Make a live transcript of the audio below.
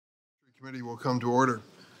Committee will come to order.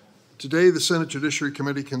 Today, the Senate Judiciary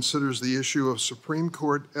Committee considers the issue of Supreme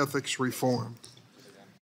Court ethics reform.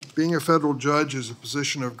 Being a federal judge is a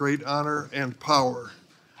position of great honor and power,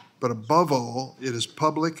 but above all, it is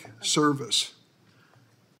public service.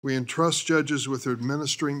 We entrust judges with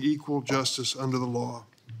administering equal justice under the law.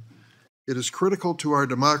 It is critical to our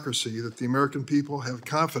democracy that the American people have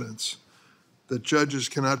confidence that judges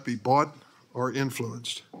cannot be bought or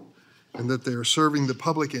influenced, and that they are serving the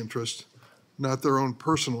public interest, not their own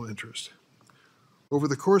personal interest. Over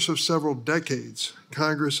the course of several decades,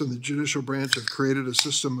 Congress and the judicial branch have created a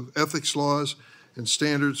system of ethics laws and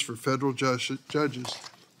standards for federal judges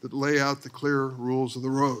that lay out the clear rules of the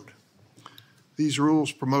road. These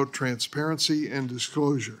rules promote transparency and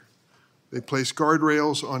disclosure. They place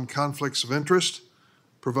guardrails on conflicts of interest,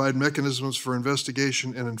 provide mechanisms for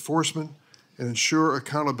investigation and enforcement, and ensure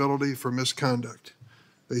accountability for misconduct.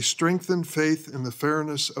 They strengthen faith in the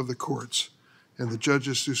fairness of the courts and the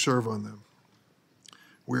judges who serve on them.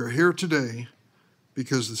 We are here today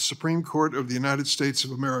because the Supreme Court of the United States of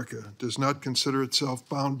America does not consider itself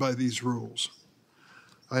bound by these rules.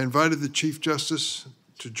 I invited the Chief Justice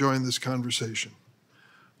to join this conversation.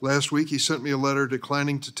 Last week, he sent me a letter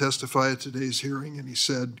declining to testify at today's hearing, and he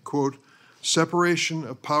said, quote, "Separation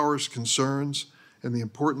of powers concerns and the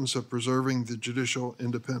importance of preserving the judicial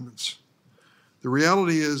independence." The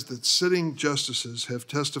reality is that sitting justices have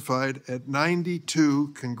testified at 92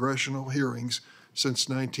 congressional hearings since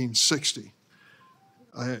 1960.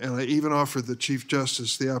 And I even offered the Chief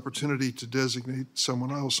Justice the opportunity to designate someone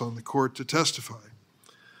else on the court to testify.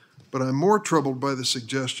 But I'm more troubled by the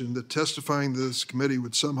suggestion that testifying to this committee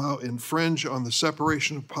would somehow infringe on the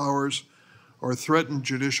separation of powers or threaten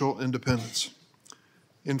judicial independence.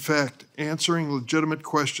 In fact, answering legitimate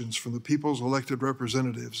questions from the people's elected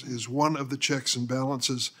representatives is one of the checks and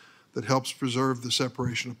balances that helps preserve the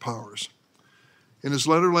separation of powers. In his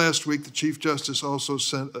letter last week, the Chief Justice also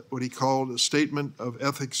sent what he called a statement of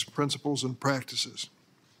ethics, principles, and practices.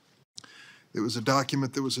 It was a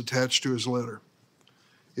document that was attached to his letter.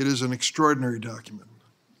 It is an extraordinary document,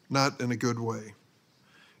 not in a good way.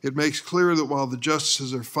 It makes clear that while the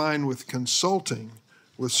justices are fine with consulting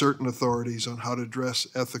with certain authorities on how to address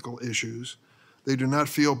ethical issues, they do not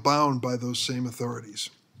feel bound by those same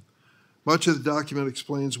authorities. Much of the document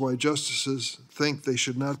explains why justices think they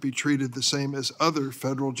should not be treated the same as other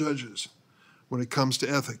federal judges when it comes to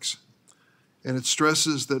ethics. And it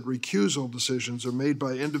stresses that recusal decisions are made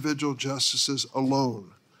by individual justices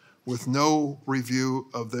alone, with no review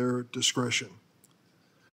of their discretion.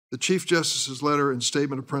 The Chief Justice's letter and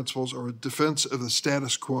statement of principles are a defense of the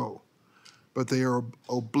status quo, but they are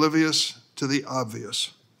oblivious to the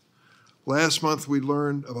obvious. Last month, we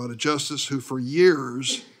learned about a justice who for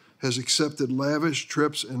years has accepted lavish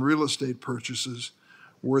trips and real estate purchases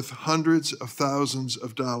worth hundreds of thousands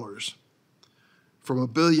of dollars from a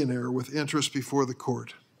billionaire with interest before the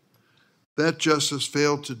court. That justice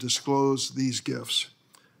failed to disclose these gifts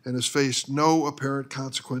and has faced no apparent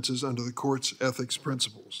consequences under the court's ethics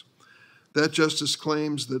principles. That justice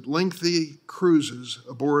claims that lengthy cruises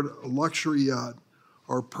aboard a luxury yacht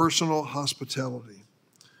are personal hospitality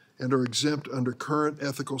and are exempt under current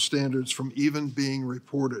ethical standards from even being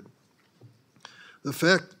reported. The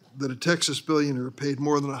fact that a Texas billionaire paid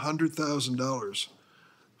more than $100,000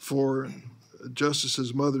 for a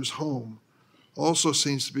justice's mother's home also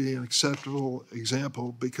seems to be an acceptable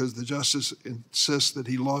example because the justice insists that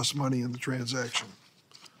he lost money in the transaction.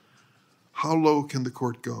 How low can the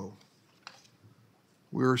court go?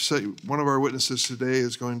 One of our witnesses today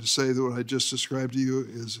is going to say that what I just described to you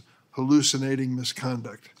is hallucinating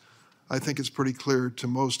misconduct. I think it's pretty clear to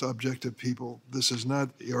most objective people this is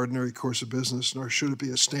not the ordinary course of business, nor should it be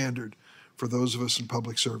a standard for those of us in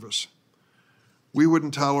public service. We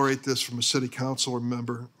wouldn't tolerate this from a city council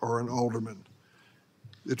member or an alderman.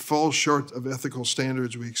 It falls short of ethical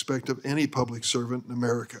standards we expect of any public servant in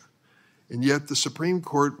America. And yet the Supreme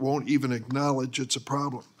Court won't even acknowledge it's a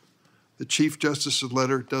problem. The Chief Justice's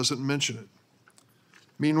letter doesn't mention it.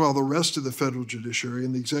 Meanwhile, the rest of the federal judiciary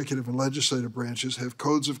and the executive and legislative branches have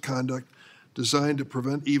codes of conduct designed to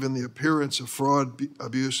prevent even the appearance of fraud,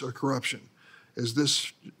 abuse, or corruption. As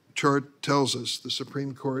this chart tells us, the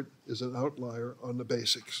Supreme Court is an outlier on the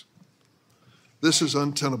basics. This is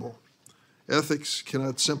untenable. Ethics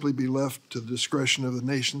cannot simply be left to the discretion of the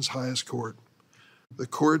nation's highest court. The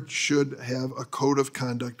court should have a code of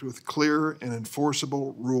conduct with clear and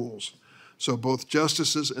enforceable rules, so both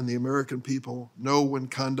justices and the American people know when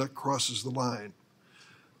conduct crosses the line.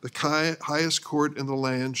 The highest court in the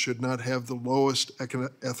land should not have the lowest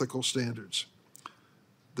ethical standards.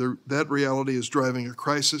 That reality is driving a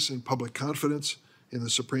crisis in public confidence in the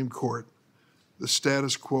Supreme Court. The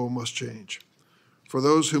status quo must change. For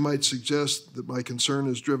those who might suggest that my concern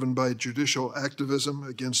is driven by judicial activism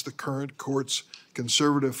against the current court's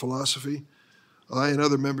conservative philosophy, I and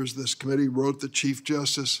other members of this committee wrote the Chief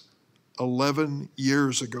Justice 11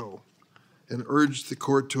 years ago and urged the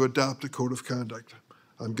court to adopt a code of conduct.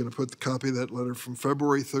 I'm going to put the copy of that letter from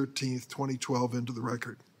February 13th, 2012 into the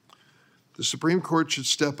record. The Supreme Court should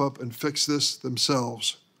step up and fix this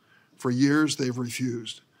themselves. For years, they've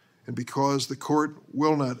refused. And because the court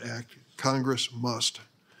will not act, Congress must.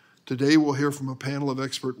 Today, we'll hear from a panel of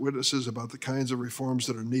expert witnesses about the kinds of reforms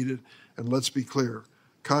that are needed. And let's be clear,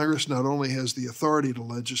 Congress not only has the authority to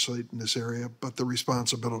legislate in this area, but the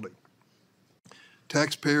responsibility.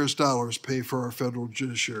 Taxpayers' dollars pay for our federal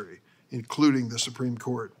judiciary, including the Supreme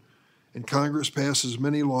Court. And Congress passes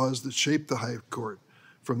many laws that shape the High Court,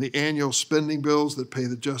 from the annual spending bills that pay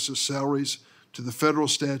the justice salaries to the federal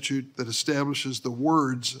statute that establishes the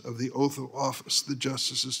words of the oath of office the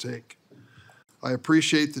justices take. I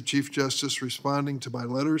appreciate the Chief Justice responding to my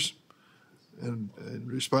letters and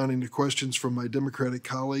responding to questions from my Democratic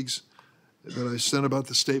colleagues that I sent about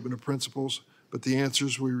the statement of principles, but the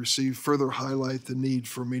answers we received further highlight the need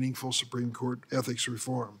for meaningful Supreme Court ethics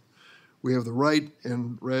reform. We have the right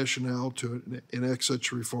and rationale to enact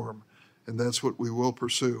such reform, and that's what we will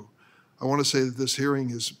pursue. I want to say that this hearing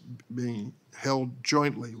is being held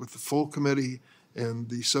jointly with the full committee and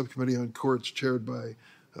the subcommittee on courts chaired by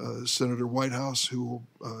Senator Whitehouse, who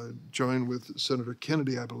will join with Senator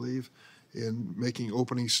Kennedy, I believe, in making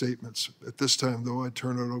opening statements. At this time, though, I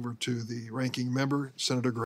turn it over to the ranking member, Senator Gray.